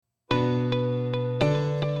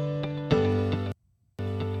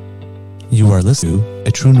You are listening to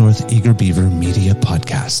a True North Eager Beaver media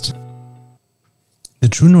podcast. The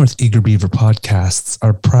True North Eager Beaver podcasts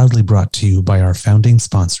are proudly brought to you by our founding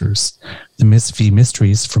sponsors, the Miss V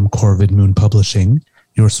Mysteries from Corvid Moon Publishing,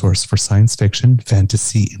 your source for science fiction,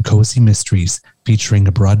 fantasy, and cozy mysteries featuring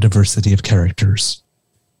a broad diversity of characters.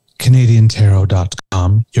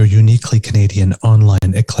 CanadianTarot.com, your uniquely Canadian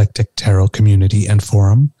online eclectic tarot community and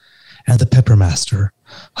forum, and the Peppermaster,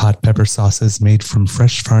 hot pepper sauces made from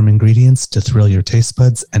fresh farm ingredients to thrill your taste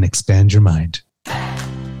buds and expand your mind.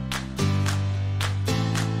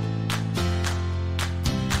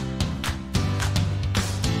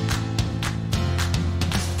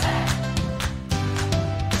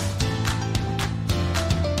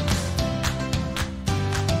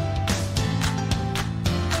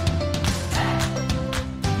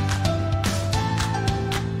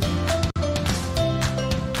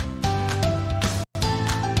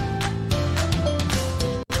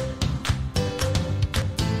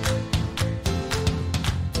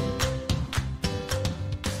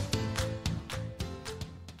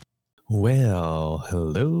 Well,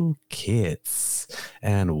 hello kids,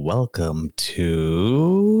 and welcome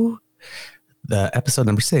to the episode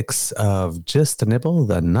number 6 of Just a Nibble,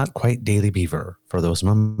 the not quite daily beaver, for those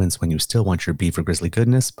moments when you still want your beaver grizzly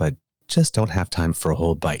goodness, but just don't have time for a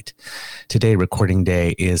whole bite. Today, recording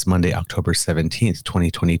day is Monday, October 17th,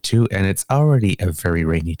 2022, and it's already a very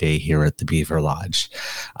rainy day here at the Beaver Lodge.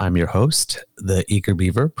 I'm your host, the Eager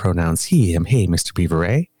Beaver, pronouns he, him, hey, Mr. Beaver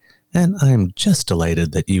A. And I'm just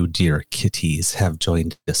delighted that you, dear kitties, have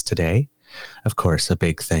joined us today. Of course, a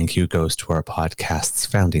big thank you goes to our podcast's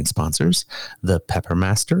founding sponsors, the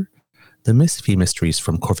Peppermaster, the Miss V Mysteries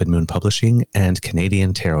from Corvid Moon Publishing, and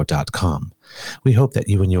CanadianTarot.com. We hope that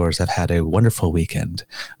you and yours have had a wonderful weekend.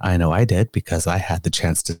 I know I did, because I had the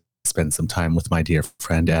chance to spend some time with my dear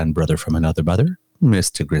friend and brother from another mother,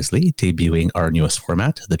 Mr. Grizzly, debuting our newest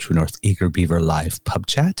format, the True North Eager Beaver Live Pub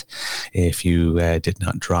Chat. If you did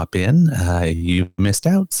not drop in, you missed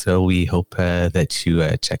out. So we hope that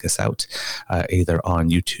you check us out either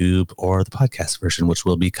on YouTube or the podcast version, which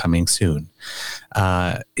will be coming soon.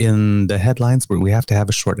 In the headlines, we have to have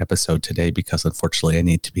a short episode today because unfortunately I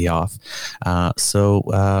need to be off.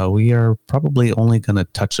 So we are probably only going to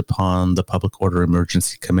touch upon the Public Order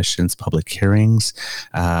Emergency Commission's public hearings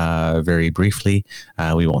very briefly.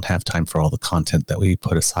 We won't have time for all the content that we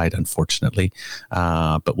put aside, unfortunately,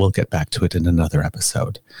 but we'll get back to it in another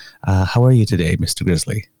episode. How are you today, Mr.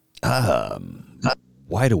 Grizzly?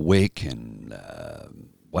 Wide awake and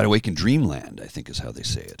wide awake in dreamland, I think is how they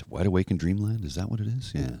say it. Wide awake in dreamland, is that what it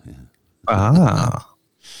is? Yeah.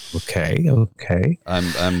 Okay.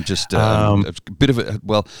 I'm just a bit of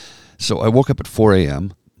a so I woke up at 4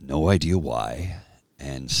 a.m. No idea why,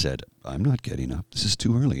 and said, I'm not getting up. This is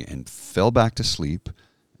too early, and fell back to sleep,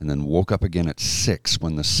 and then woke up again at 6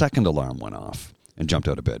 when the second alarm went off, and jumped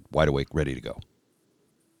out of bed, wide awake, ready to go.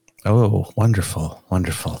 Oh, wonderful.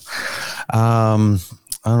 All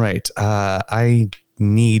right. I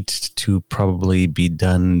need to probably be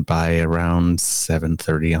done by around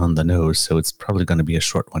 7:30 on the nose, so it's probably going to be a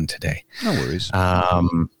short one today. No worries.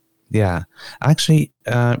 Yeah. Actually,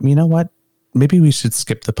 you know what? Maybe we should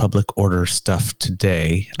skip the public order stuff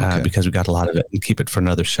today because we got a lot of it, and keep it for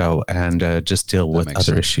another show and just deal with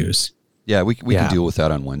other issues. Yeah, we can deal with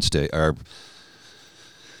that on Wednesday.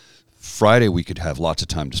 Friday we could have lots of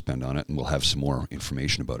time to spend on it, and we'll have some more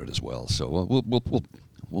information about it as well. So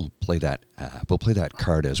we'll play that. We'll play that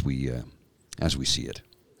card as we see it.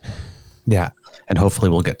 Yeah, and hopefully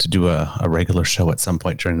we'll get to do a regular show at some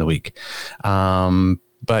point during the week.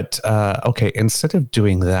 But okay, instead of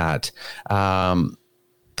doing that,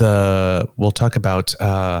 we'll talk about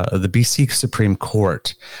the BC Supreme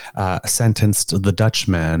Court sentenced the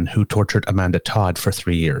Dutchman who tortured Amanda Todd for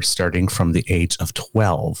 3 years, starting from the age of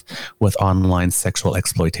 12, with online sexual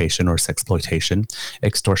exploitation or sexploitation,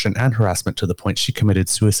 extortion, and harassment to the point she committed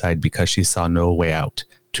suicide because she saw no way out,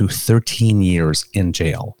 to 13 years in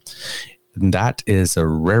jail. And that is a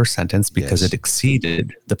rare sentence because it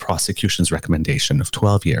exceeded the prosecution's recommendation of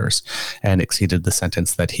 12 years and exceeded the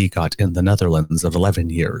sentence that he got in the Netherlands of 11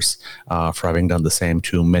 years for having done the same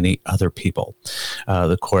to many other people.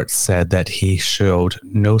 The court said that he showed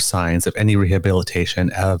no signs of any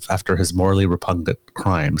rehabilitation after his morally repugnant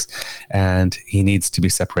crimes, and he needs to be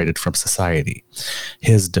separated from society.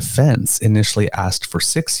 His defense initially asked for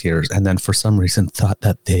 6 years and then for some reason thought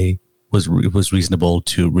that it was reasonable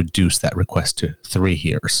to reduce that request to 3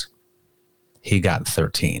 years. He got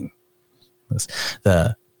 13.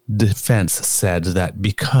 The defense said that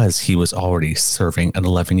because he was already serving an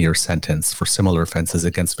 11-year sentence for similar offenses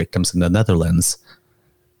against victims in the Netherlands,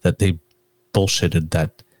 that they bullshitted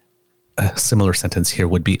that a similar sentence here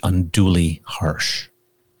would be unduly harsh.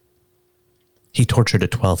 He tortured a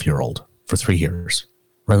 12-year-old for 3 years,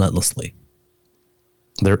 relentlessly.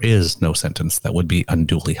 There is no sentence that would be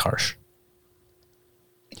unduly harsh.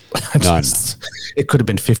 None. It could have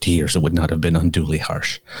been 50 years. It would not have been unduly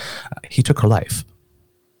harsh. He took her life.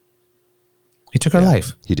 He took her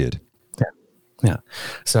life. He did. Yeah.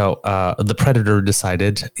 So the predator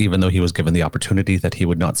decided, even though he was given the opportunity, that he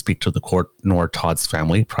would not speak to the court nor Todd's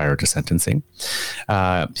family prior to sentencing.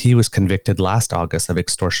 He was convicted last August of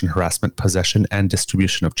extortion, harassment, possession, and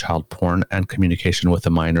distribution of child porn and communication with a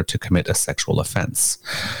minor to commit a sexual offense.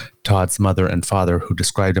 Todd's mother and father, who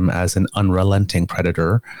described him as an unrelenting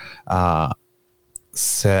predator,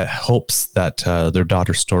 hopes that their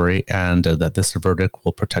daughter's story and that this verdict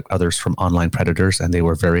will protect others from online predators, and they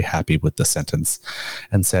were very happy with the sentence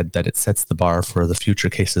and said that it sets the bar for the future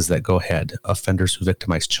cases that go ahead. Offenders who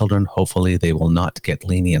victimize children, hopefully they will not get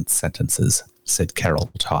lenient sentences, said Carol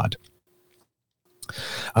Todd.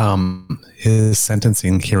 His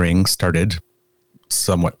sentencing hearing started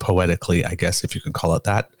somewhat poetically, I guess, if you can call it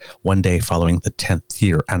that, one day following the 10th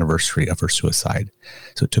year anniversary of her suicide.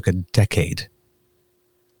 So it took a decade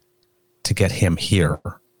to get him here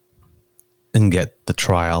and get the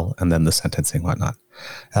trial and then the sentencing, whatnot.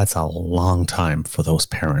 That's a long time for those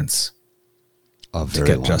parents to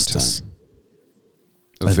get justice.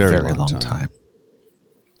 A very long time.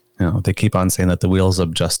 You know, they keep on saying that the wheels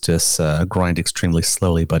of justice grind extremely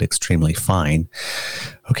slowly, but extremely fine.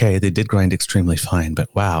 Okay, they did grind extremely fine,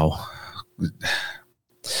 but wow. I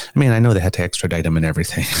mean, I know they had to extradite him and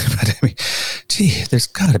everything, but I mean, gee, there's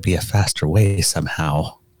got to be a faster way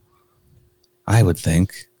somehow, I would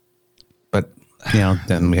think. But, you know,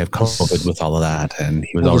 then we have COVID with all of that, and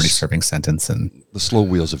he was already serving sentence. And the slow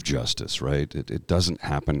wheels of justice, right? It doesn't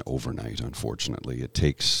happen overnight, unfortunately. It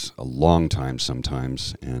takes a long time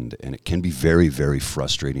sometimes, and it can be very, very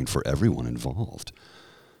frustrating for everyone involved.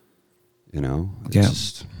 You know?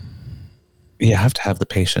 You have to have the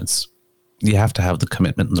patience. You have to have the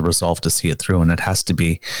commitment and the resolve to see it through. And it has to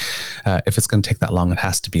be, if it's going to take that long, it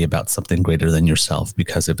has to be about something greater than yourself.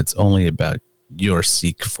 Because if it's only about your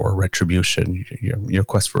seek for retribution, your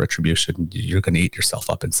quest for retribution, you're going to eat yourself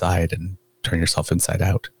up inside and turn yourself inside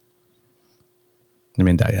out. I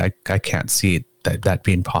mean, I can't see that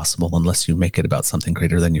being possible unless you make it about something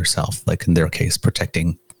greater than yourself. Like in their case,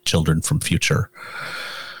 protecting children from future.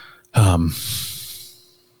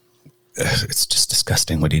 It's just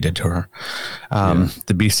disgusting what he did to her.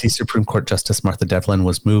 The BC Supreme Court Justice Martha Devlin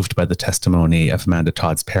was moved by the testimony of Amanda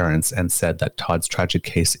Todd's parents and said that Todd's tragic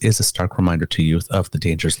case is a stark reminder to youth of the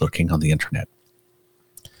dangers lurking on the internet.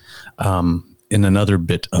 In another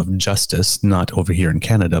bit of justice, not over here in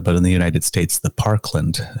Canada, but in the United States, the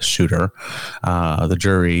Parkland shooter, the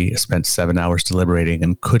jury spent 7 hours deliberating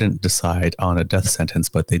and couldn't decide on a death sentence,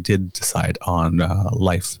 but they did decide on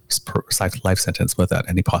life sentence without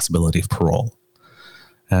any possibility of parole.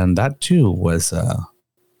 And that too was a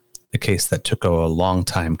case that took a long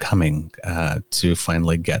time coming to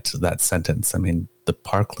finally get that sentence. I mean, the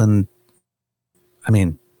Parkland,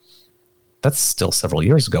 that's still several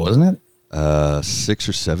years ago, isn't it? 6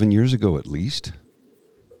 or 7 years ago, at least.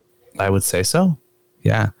 I would say so.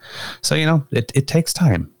 Yeah. So, you know, it takes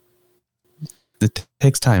time. It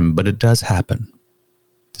takes time, but it does happen,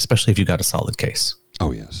 especially if you got a solid case.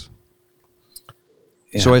 Oh, yes.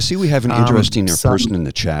 Yeah. So I see we have an interesting person in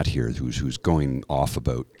the chat here who's going off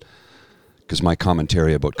about, because my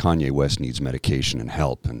commentary about Kanye West needs medication and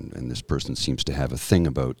help, and this person seems to have a thing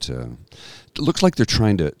about. It looks like they're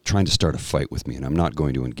trying to start a fight with me, and I'm not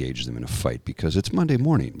going to engage them in a fight because it's Monday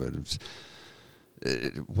morning. But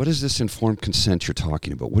what is this informed consent you're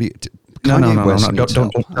talking about? What do you? Kanye West needs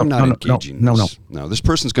help. I'm not engaging. No, this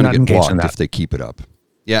person's going to get blocked if they keep it up.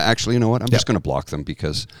 Yeah, actually, you know what? I'm just going to block them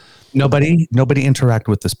because. Nobody interact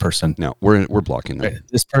with this person. No, we're blocking them.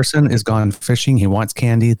 This person is gone fishing. He wants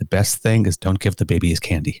candy. The best thing is don't give the baby his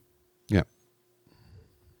candy. Yeah.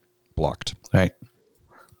 Blocked. Right.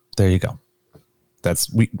 There you go.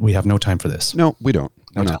 We have no time for this. No, we don't.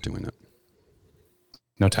 We're not doing it.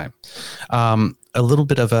 No time. A little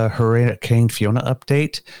bit of a Hurricane Fiona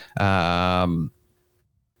update.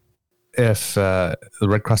 If the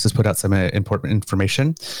Red Cross has put out some important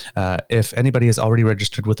information, if anybody has already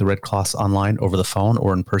registered with the Red Cross online, over the phone,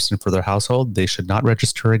 or in person for their household, they should not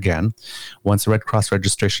register again. Once a Red Cross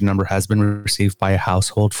registration number has been received by a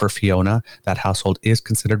household for Fiona, that household is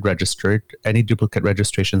considered registered. Any duplicate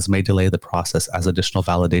registrations may delay the process as additional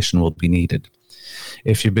validation will be needed.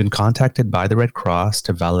 If you've been contacted by the Red Cross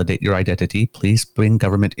to validate your identity, please bring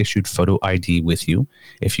government-issued photo ID with you.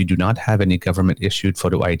 If you do not have any government-issued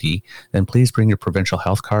photo ID, then please bring your provincial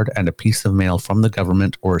health card and a piece of mail from the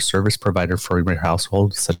government or a service provider for your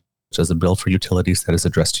household, such as a bill for utilities that is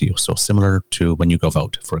addressed to you. So similar to when you go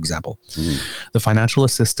vote, for example. The financial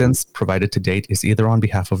assistance provided to date is either on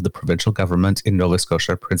behalf of the provincial government in Nova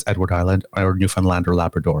Scotia, Prince Edward Island, or Newfoundland or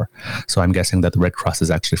Labrador. So I'm guessing that the Red Cross is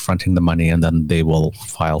actually fronting the money, and then they will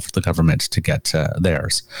file for the government to get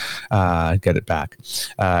theirs, get it back.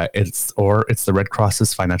 It's the Red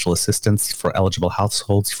Cross's financial assistance for eligible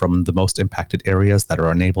households from the most impacted areas that are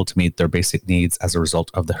unable to meet their basic needs as a result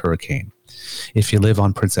of the hurricane. If you live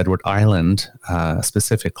on Prince Edward Island,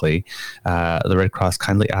 specifically, the Red Cross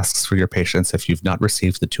kindly asks for your patience if you've not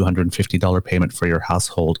received the $250 payment for your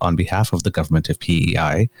household on behalf of the government of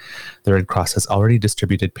PEI. The Red Cross has already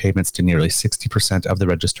distributed payments to nearly 60% of the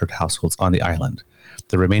registered households on the island.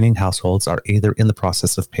 The remaining households are either in the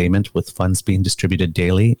process of payment with funds being distributed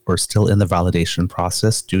daily or still in the validation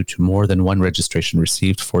process due to more than one registration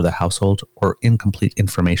received for the household or incomplete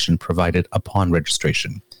information provided upon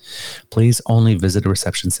registration. Please only visit a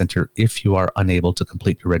reception center if you are unable to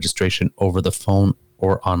complete your registration over the phone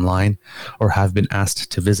or online, or have been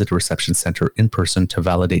asked to visit a reception center in person to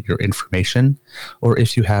validate your information, or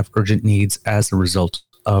if you have urgent needs as a result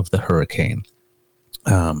of the hurricane.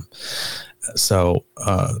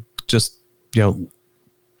 Just,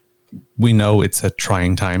 we know it's a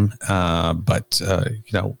trying time, but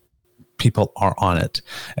people are on it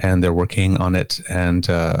and they're working on it, and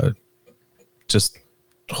just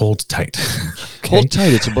hold tight. Okay? Hold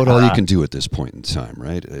tight. It's about all you can do at this point in time,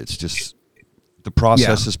 right? It's just the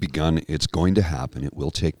process has begun. It's going to happen. It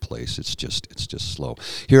will take place. It's just slow.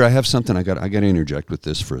 Here, I have something. I got to interject with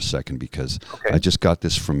this for a second because I just got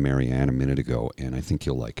this from Marianne a minute ago, and I think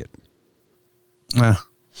you'll like it.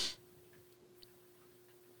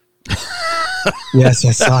 Yes,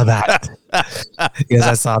 I saw that. Yes,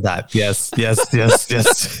 I saw that. Yes.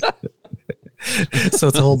 So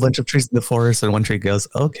it's a whole bunch of trees in the forest, and one tree goes,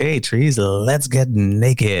 "Okay, trees, let's get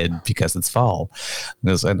naked because it's fall."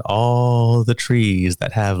 And all the trees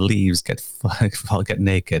that have leaves get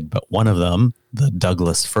naked, but one of them, the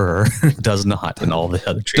Douglas fir, does not, and all the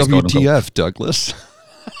other trees WTF, Douglas?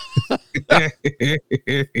 I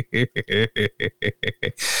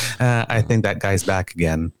think that guy's back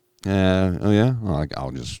again. Oh yeah. Well,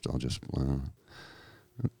 I'll just.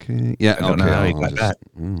 Okay. Yeah. I don't know how he got back.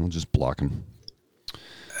 I'll just block him.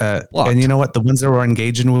 And you know what? The ones that were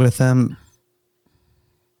engaging with him,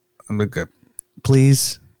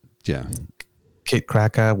 please. Yeah. Kit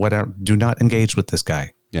Kraka, whatever. Do not engage with this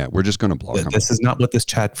guy. Yeah, we're just going to block him. This is not what this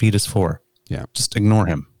chat feed is for. Yeah. Just ignore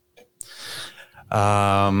him.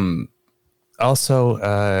 Also,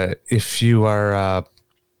 if you are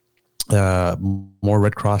more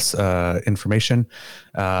Red Cross information,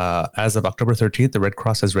 as of October 13th, the Red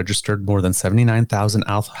Cross has registered more than 79,000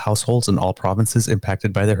 households in all provinces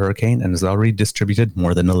impacted by the hurricane and has already distributed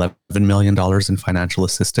more than $11 million in financial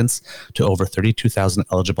assistance to over 32,000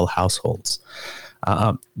 eligible households.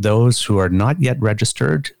 Those who are not yet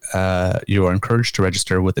registered, you are encouraged to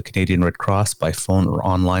register with the Canadian Red Cross by phone or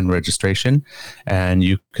online registration, and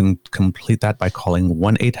you can complete that by calling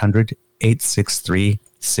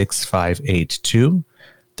 1-800-863-6582.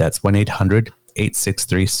 That's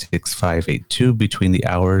 1-800-863-6582 between the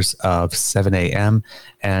hours of 7 a.m.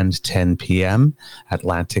 and 10 p.m.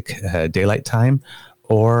 Atlantic Daylight Time,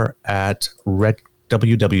 or at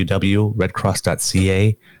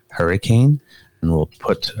www.redcross.ca hurricane. And we'll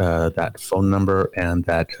put that phone number and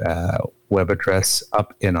that web address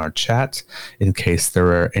up in our chat in case there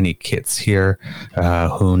are any kits here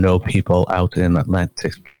who know people out in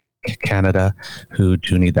Atlantic Canada who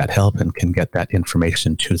do need that help and can get that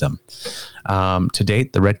information to them. To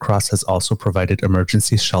date, the Red Cross has also provided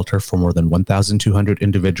emergency shelter for more than 1,200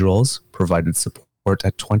 individuals, provided support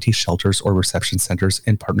at 20 shelters or reception centers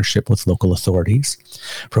in partnership with local authorities,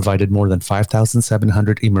 provided more than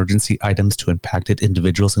 5,700 emergency items to impacted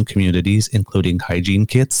individuals and communities, including hygiene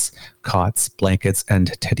kits, cots, blankets,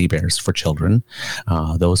 and teddy bears for children.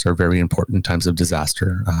 Those are very important in times of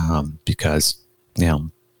disaster because,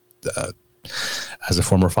 as a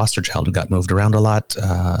former foster child who got moved around a lot,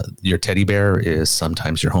 your teddy bear is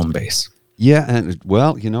sometimes your home base. Yeah, and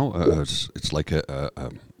well, it's like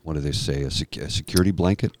a what do they say? A security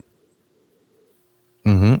blanket?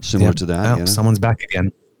 Mm-hmm. Similar to that? Yeah. Someone's back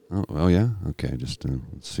again. Oh yeah? Okay, just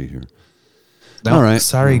let's see here. No, all right.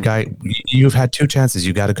 Sorry, guy. You've had two chances.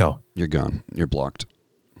 You got to go. You're gone. You're blocked.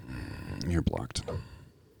 You're blocked.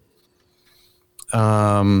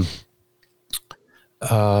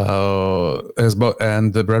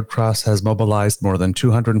 And the Red Cross has mobilized more than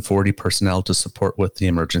 240 personnel to support with the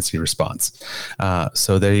emergency response.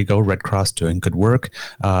 So there you go, Red Cross doing good work.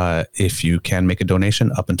 If you can make a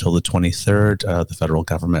donation up until the 23rd, the federal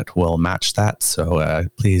government will match that. So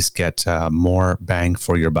please get more bang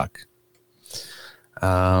for your buck.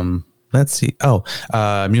 Let's see.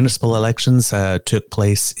 Municipal elections took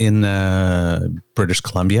place in British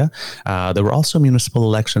Columbia. There were also municipal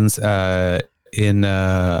elections in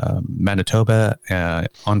Manitoba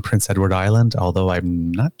on Prince Edward Island, although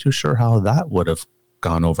I'm not too sure how that would have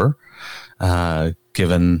gone over,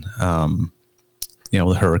 given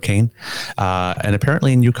the hurricane, and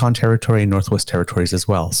apparently in Yukon Territory and Northwest Territories as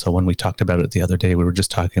well. So when we talked about it the other day, we were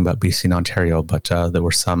just talking about BC and Ontario, but there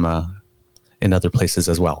were some in other places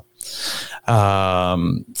as well. But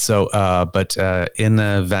in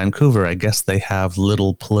Vancouver, I guess they have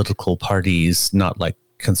little political parties, not like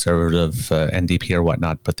conservative NDP or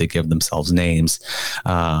whatnot, but they give themselves names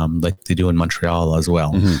like they do in Montreal as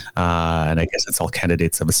well. And I guess it's all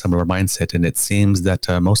candidates of a similar mindset. And it seems that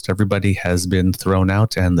most everybody has been thrown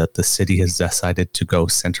out and that the city has decided to go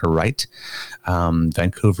center right.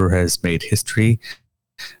 Vancouver has made history.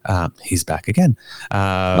 He's back again.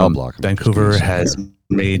 I'll block him. Vancouver has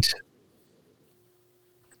made...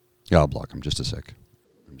 Yeah, I'll block him just a sec.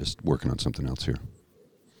 I'm just working on something else here.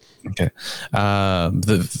 Okay.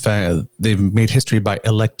 They've made history by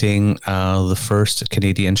electing the first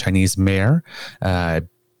Canadian Chinese mayor. I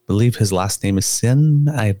believe his last name is Sin.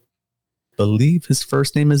 I believe his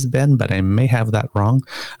first name is Ben, but I may have that wrong.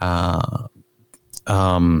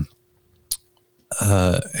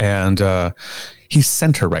 He's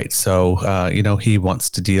center right. So, he wants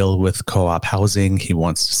to deal with co-op housing. He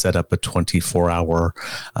wants to set up a 24-hour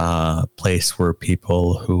place where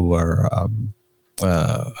people who are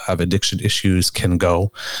have addiction issues can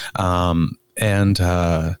go. And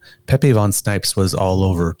Pepe Von Snipes was all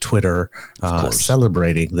over Twitter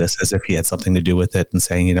celebrating this as if he had something to do with it and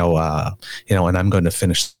saying, and I'm going to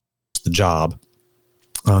finish the job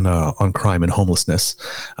on crime and homelessness,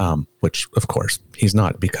 which of course he's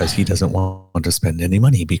not, because he doesn't want to spend any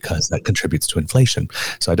money because that contributes to inflation.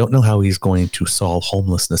 So I don't know how he's going to solve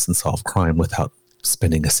homelessness and solve crime without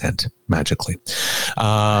spending a cent magically.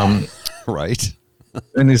 Right.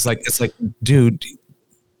 And it's like, dude,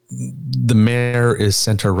 the mayor is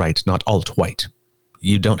center right, not alt white.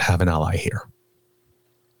 You don't have an ally here.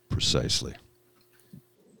 Precisely.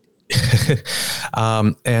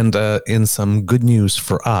 And in some good news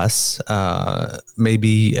for us, maybe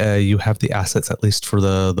you have the assets at least for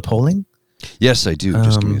the polling. Yes, I do.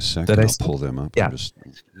 Just give me a second. I'll pull them up. Yeah. I'm just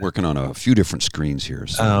working on a few different screens here.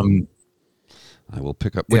 So I will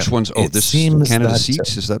pick up which ones. Oh, this Canada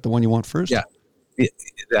Seats. Is that the one you want first? Yeah.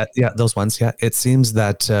 Those ones. Yeah, it seems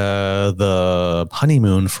that the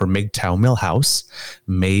honeymoon for MGTOW Millhouse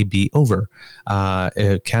may be over.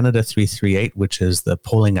 Canada 338, which is the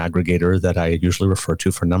polling aggregator that I usually refer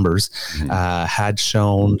to for numbers, had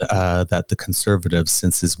shown that the Conservatives,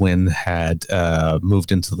 since his win, had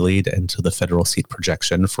moved into the lead into the federal seat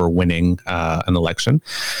projection for winning an election.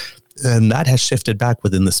 And that has shifted back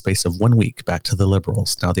within the space of 1 week back to the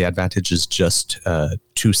Liberals. Now, the advantage is just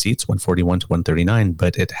 2 seats, 141 to 139,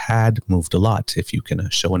 but it had moved a lot. If you can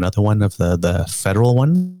show another one of the federal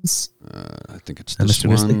ones. I think it's this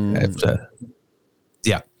one.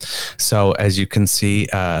 Yeah. So as you can see,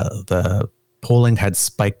 the polling had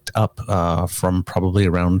spiked up from probably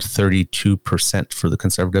around 32% for the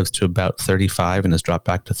Conservatives to about 35 and has dropped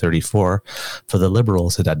back to 34. For the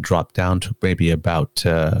Liberals, it had dropped down to maybe about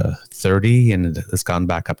 30 and it has gone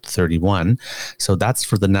back up to 31. So that's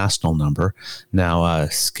for the national number. Now,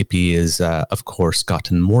 Skippy is, of course,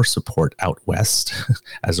 gotten more support out west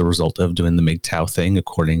as a result of doing the MGTOW thing,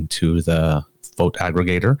 according to the vote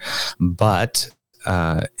aggregator. But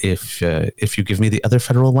if you give me the other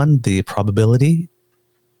federal one, the probability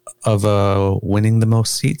of winning the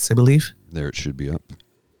most seats, I believe. There it should be up.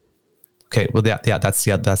 Okay, well, that's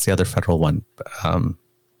the other federal one.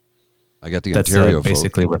 I got the Ontario vote.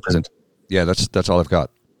 Basically represent. Yeah, that's all I've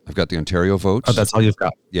got. I've got the Ontario votes. Oh, that's all you've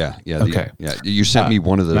got. Yeah. Okay. You sent me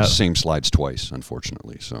one of the same slides twice,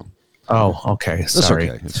 unfortunately. So. Oh, okay. Sorry.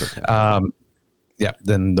 It's okay. Yeah.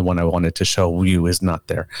 Then the one I wanted to show you is not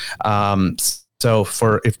there. So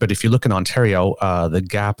if you look in Ontario, the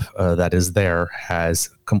gap that is there has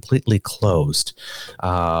completely closed,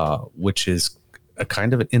 which is a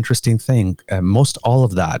kind of an interesting thing. Most all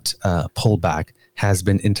of that pullback has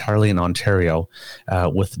been entirely in Ontario,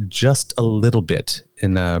 with just a little bit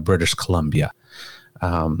in British Columbia.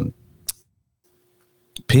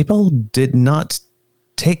 People did not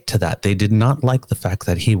take to that. They did not like the fact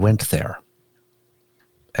that he went there.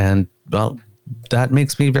 And well, that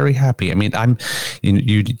makes me very happy. I mean,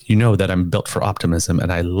 you know that I'm built for optimism,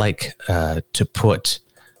 and I like to put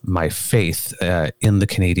my faith in the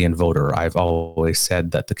Canadian voter. I've always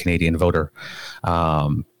said that the Canadian voter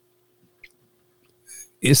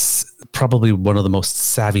is probably one of the most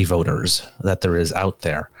savvy voters that there is out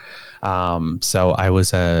there. So I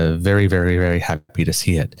was very, very, very happy to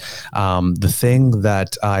see it. The thing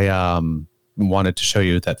that I wanted to show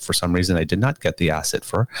you that for some reason I did not get the asset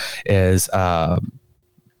for is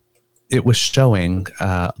it was showing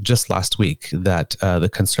just last week that the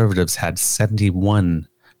Conservatives had 71%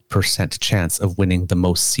 chance of winning the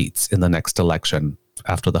most seats in the next election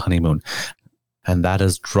after the honeymoon. And that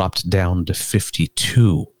has dropped down to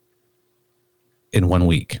 52 in 1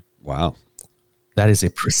 week. Wow. That is a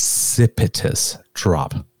precipitous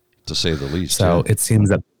drop, to say the least. So it seems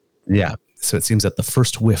that, so it seems that the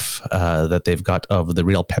first whiff that they've got of the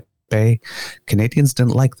real Pepe, Canadians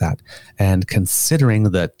didn't like that. And considering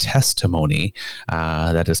the testimony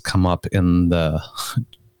that has come up in the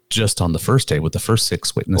just on the first day with the first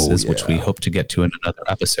 6 witnesses, which we hope to get to in another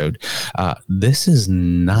episode, this is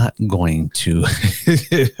not going to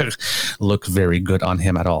look very good on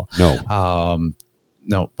him at all.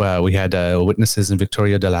 No. We had witnesses in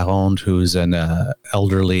Victoria de la Ronde, who's an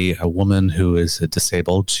elderly woman who is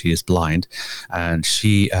disabled. She is blind, and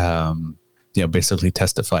she, basically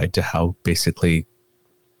testified to how basically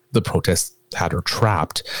the protests had her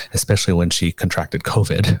trapped, especially when she contracted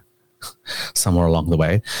COVID somewhere along the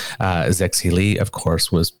way. Zexi Lee, of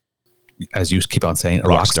course, was, as you keep on saying, a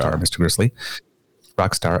rock star, Mr. Grizzly.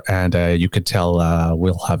 Rock star, and you could tell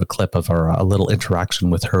we'll have a clip of a little interaction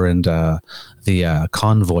with her and the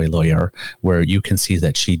convoy lawyer, where you can see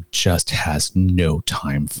that she just has no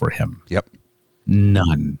time for him. Yep.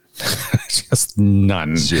 None. Just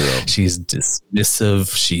none. Zero. She's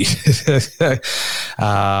dismissive.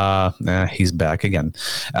 He's back again.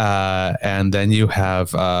 And then you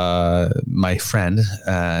have my friend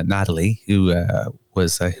Natalie, who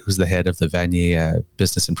who's the head of the Vanier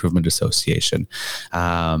Business Improvement Association.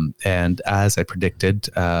 And as I predicted,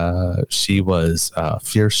 she was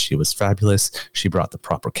fierce. She was fabulous. She brought the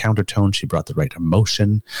proper countertone. She brought the right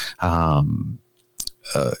emotion.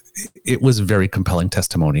 It was very compelling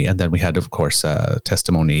testimony. And then we had, of course,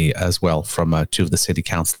 testimony as well from 2 of the city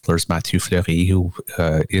councillors, Mathieu Fleury, who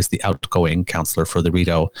is the outgoing councillor for the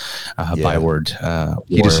Rideau Byward.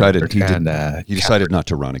 He decided not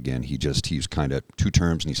to run again. He's kind of 2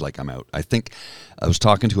 terms, and he's like, I'm out. I think I was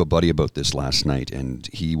talking to a buddy about this last night, and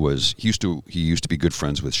he used to be good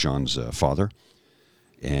friends with Sean's father,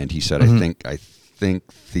 and he said, I think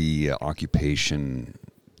the occupation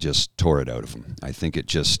just tore it out of him. I think it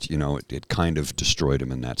just, it kind of destroyed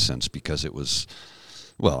him in that sense, because it was,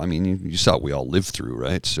 well, I mean, you saw what we all lived through,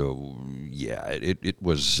 right? So yeah, it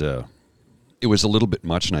was a little bit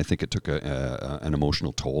much, and I think it took an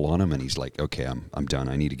emotional toll on him. And he's like, okay, I'm done.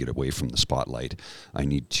 I need to get away from the spotlight. I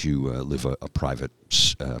need to live a private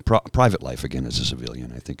life again as a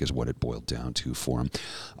civilian, I think is what it boiled down to for him.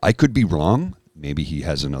 I could be wrong. Maybe he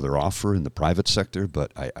has another offer in the private sector,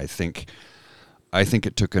 but I think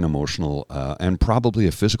it took an emotional and probably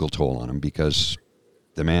a physical toll on him, because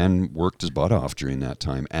the man worked his butt off during that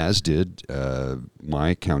time, as did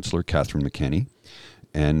my councillor, Catherine McKenney,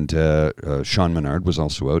 and Sean Menard was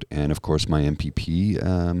also out, and of course my MPP,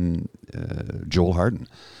 Joel Harden.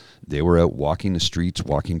 They were out walking the streets,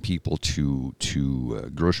 walking people to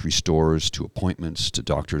grocery stores, to appointments, to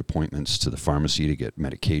doctor appointments, to the pharmacy to get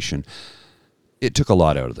medication. It took a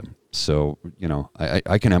lot out of them. So,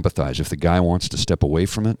 I can empathize. If the guy wants to step away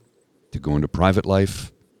from it, to go into private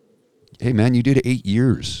life, hey, man, you did 8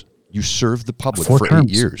 years. You served the public for 8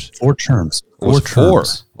 years. 4 terms. It was 4.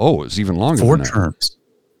 Oh, it was even longer 4 than that. terms.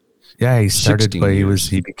 Yeah, he started, but he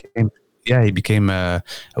became a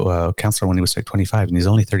counselor when he was like 25, and he's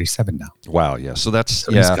only 37 now. Wow, yeah. So that's,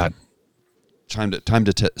 he's got time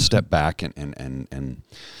to step back and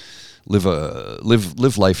live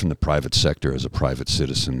life in the private sector as a private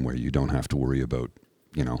citizen, where you don't have to worry about,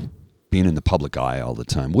 being in the public eye all the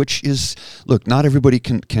time, which is, look, not everybody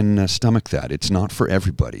can stomach that. It's not for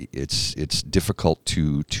everybody. It's difficult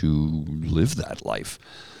to live that life,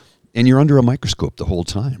 and you're under a microscope the whole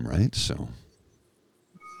time, right? So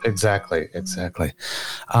exactly.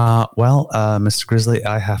 Well, Mr. Grizzly,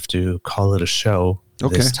 I have to call it a show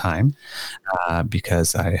this time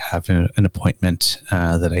because I have an appointment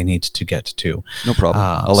that I need to get to. No problem.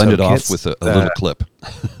 I'll end it off with a little clip.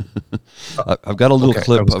 I've got a little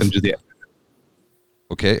clip of.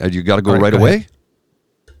 Okay, you got to go right away?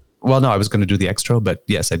 Well, no, I was going to do the extra, but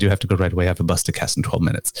yes, I do have to go right away. I have a bus to cast in 12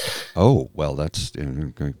 minutes. Oh, well, that's...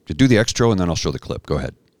 do the extra, and then I'll show the clip. Go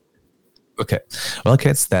ahead. Okay. Well,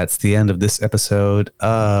 kids, that's the end of this episode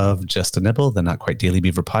of Just a Nibble, the Not Quite Daily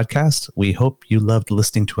Beaver podcast. We hope you loved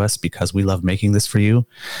listening to us because we love making this for you.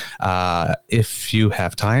 If you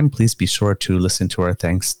have time, please be sure to listen to our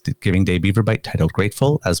Thanksgiving Day Beaver Bite titled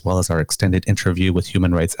Grateful, as well as our extended interview with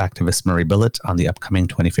human rights activist Murray Billett on the upcoming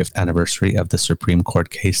 25th anniversary of the Supreme Court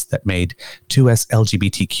case that made 2S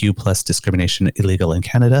LGBTQ plus discrimination illegal in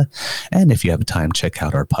Canada. And if you have time, check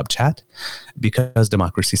out our pub chat. Because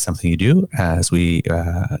democracy is something you do, as we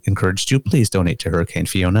encouraged you, please donate to Hurricane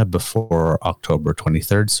Fiona before October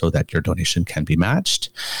 23rd so that your donation can be matched.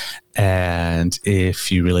 And if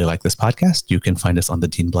you really like this podcast, you can find us on the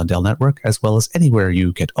Dean Blundell Network, as well as anywhere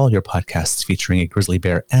you get all your podcasts featuring a grizzly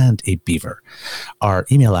bear and a beaver. Our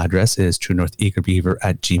email address is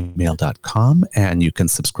truenortheagerbeaver@gmail.com, and you can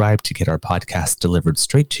subscribe to get our podcast delivered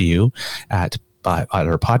straight to you at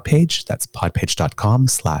our pod page. That's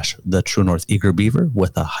podpage.com/the True North Eager Beaver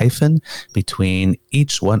with a hyphen between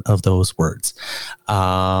each one of those words.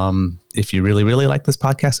 If you really, really like this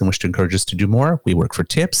podcast and wish to encourage us to do more, we work for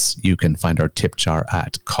tips. You can find our tip jar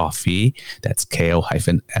at coffee. That's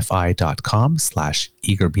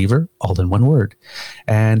ko-fi.com/eagerbeaver, all in one word.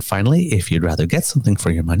 And finally, if you'd rather get something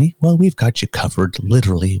for your money, well, we've got you covered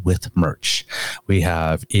literally with merch. We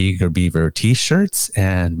have Eager Beaver t-shirts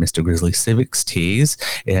and Mr. Grizzly Civics tees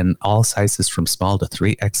in all sizes from small to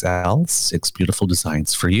 3XL, 6 beautiful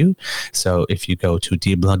designs for you. So if you go to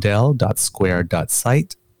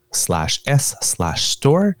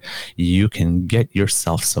dblundell.square.site/s/store, you can get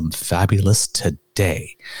yourself some fabulous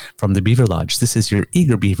today. From the Beaver Lodge, this is your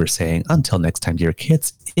Eager Beaver saying, until next time, dear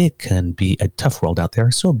kids, it can be a tough world out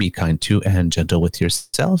there, so be kind to and gentle with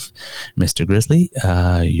yourself. Mr. Grizzly,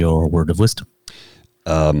 your word of wisdom.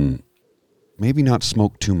 Maybe not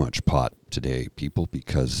smoke too much pot today, people,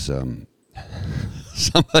 because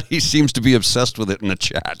somebody seems to be obsessed with it in the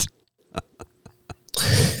chat.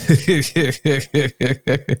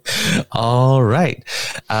 All right.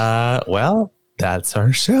 Well, that's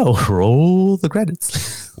our show. Roll the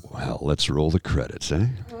credits. Well, let's roll the credits, eh?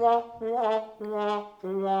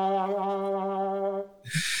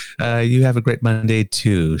 You have a great Monday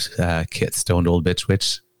too, Kit, Stoned Old Bitch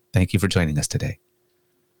Witch. Thank you for joining us today.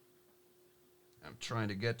 I'm trying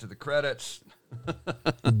to get to the credits.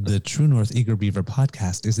 The True North Eager Beaver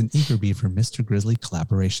podcast is an Eager Beaver Mr. Grizzly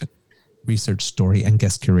collaboration. Research, story, and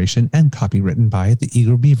guest curation, and copy written by the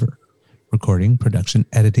Eager Beaver. Recording, production,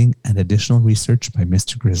 editing, and additional research by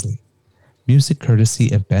Mr. Grizzly. Music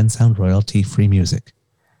courtesy of Ben Sound Royalty Free Music.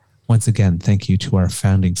 Once again, thank you to our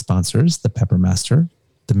founding sponsors, the Peppermaster,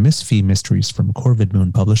 the Miss Fee Mysteries from Corvid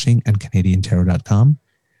Moon Publishing and CanadianTarot.com.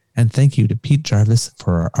 And thank you to Pete Jarvis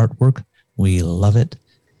for our artwork. We love it.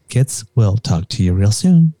 Kids, we'll talk to you real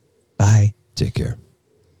soon. Bye. Take care.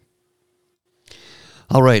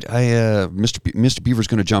 All right, Mr. Beaver's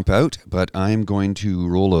going to jump out, but I'm going to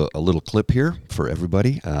roll a little clip here for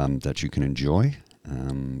everybody that you can enjoy.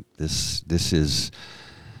 This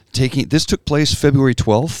took place February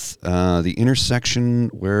 12th, the intersection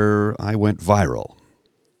where I went viral.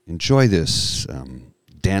 Enjoy this,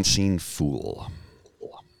 Dancing Fool.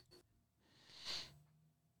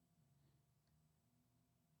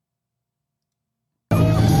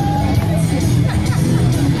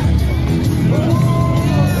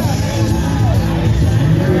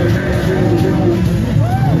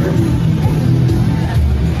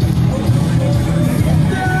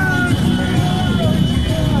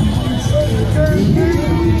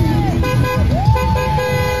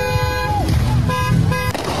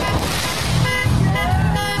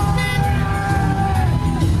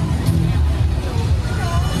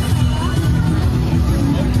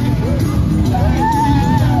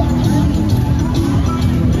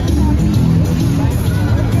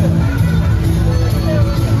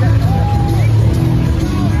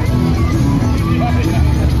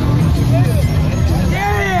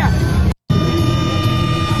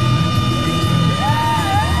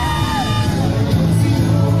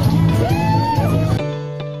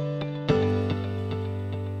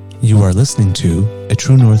 You are listening to a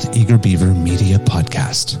True North Eager Beaver media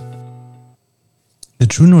podcast. The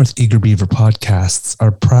True North Eager Beaver podcasts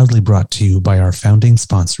are proudly brought to you by our founding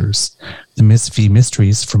sponsors, the Miss Fee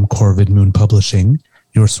Mysteries from Corvid Moon Publishing,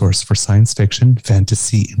 your source for science fiction,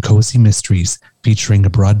 fantasy, and cozy mysteries featuring a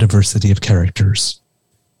broad diversity of characters.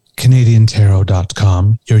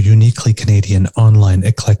 CanadianTarot.com, your uniquely Canadian online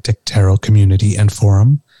eclectic tarot community and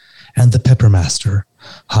forum, and the Peppermaster,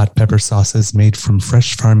 hot pepper sauces made from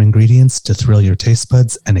fresh farm ingredients to thrill your taste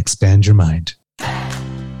buds and expand your mind.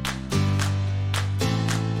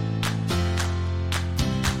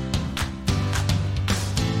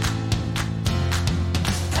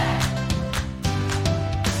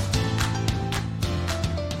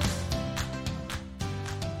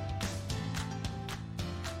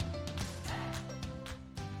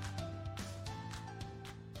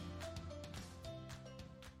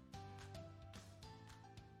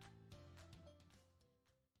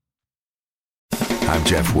 I'm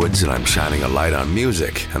Jeff Woods, and I'm shining a light on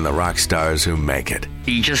music and the rock stars who make it.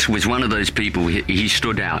 He just was one of those people, he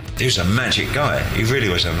stood out. He was a magic guy. He really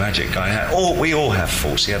was a magic guy. We all have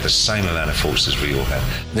faults. He had the same amount of faults as we all had.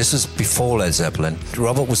 This was before Led Zeppelin.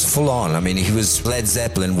 Robert was full on. I mean, he was Led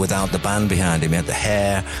Zeppelin without the band behind him. He had the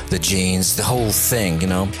hair, the jeans, the whole thing, you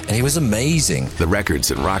know, and he was amazing. The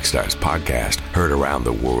Records and Rockstars podcast, heard around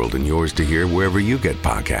the world and yours to hear wherever you get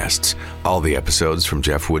podcasts. All the episodes from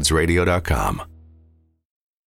JeffWoodsRadio.com.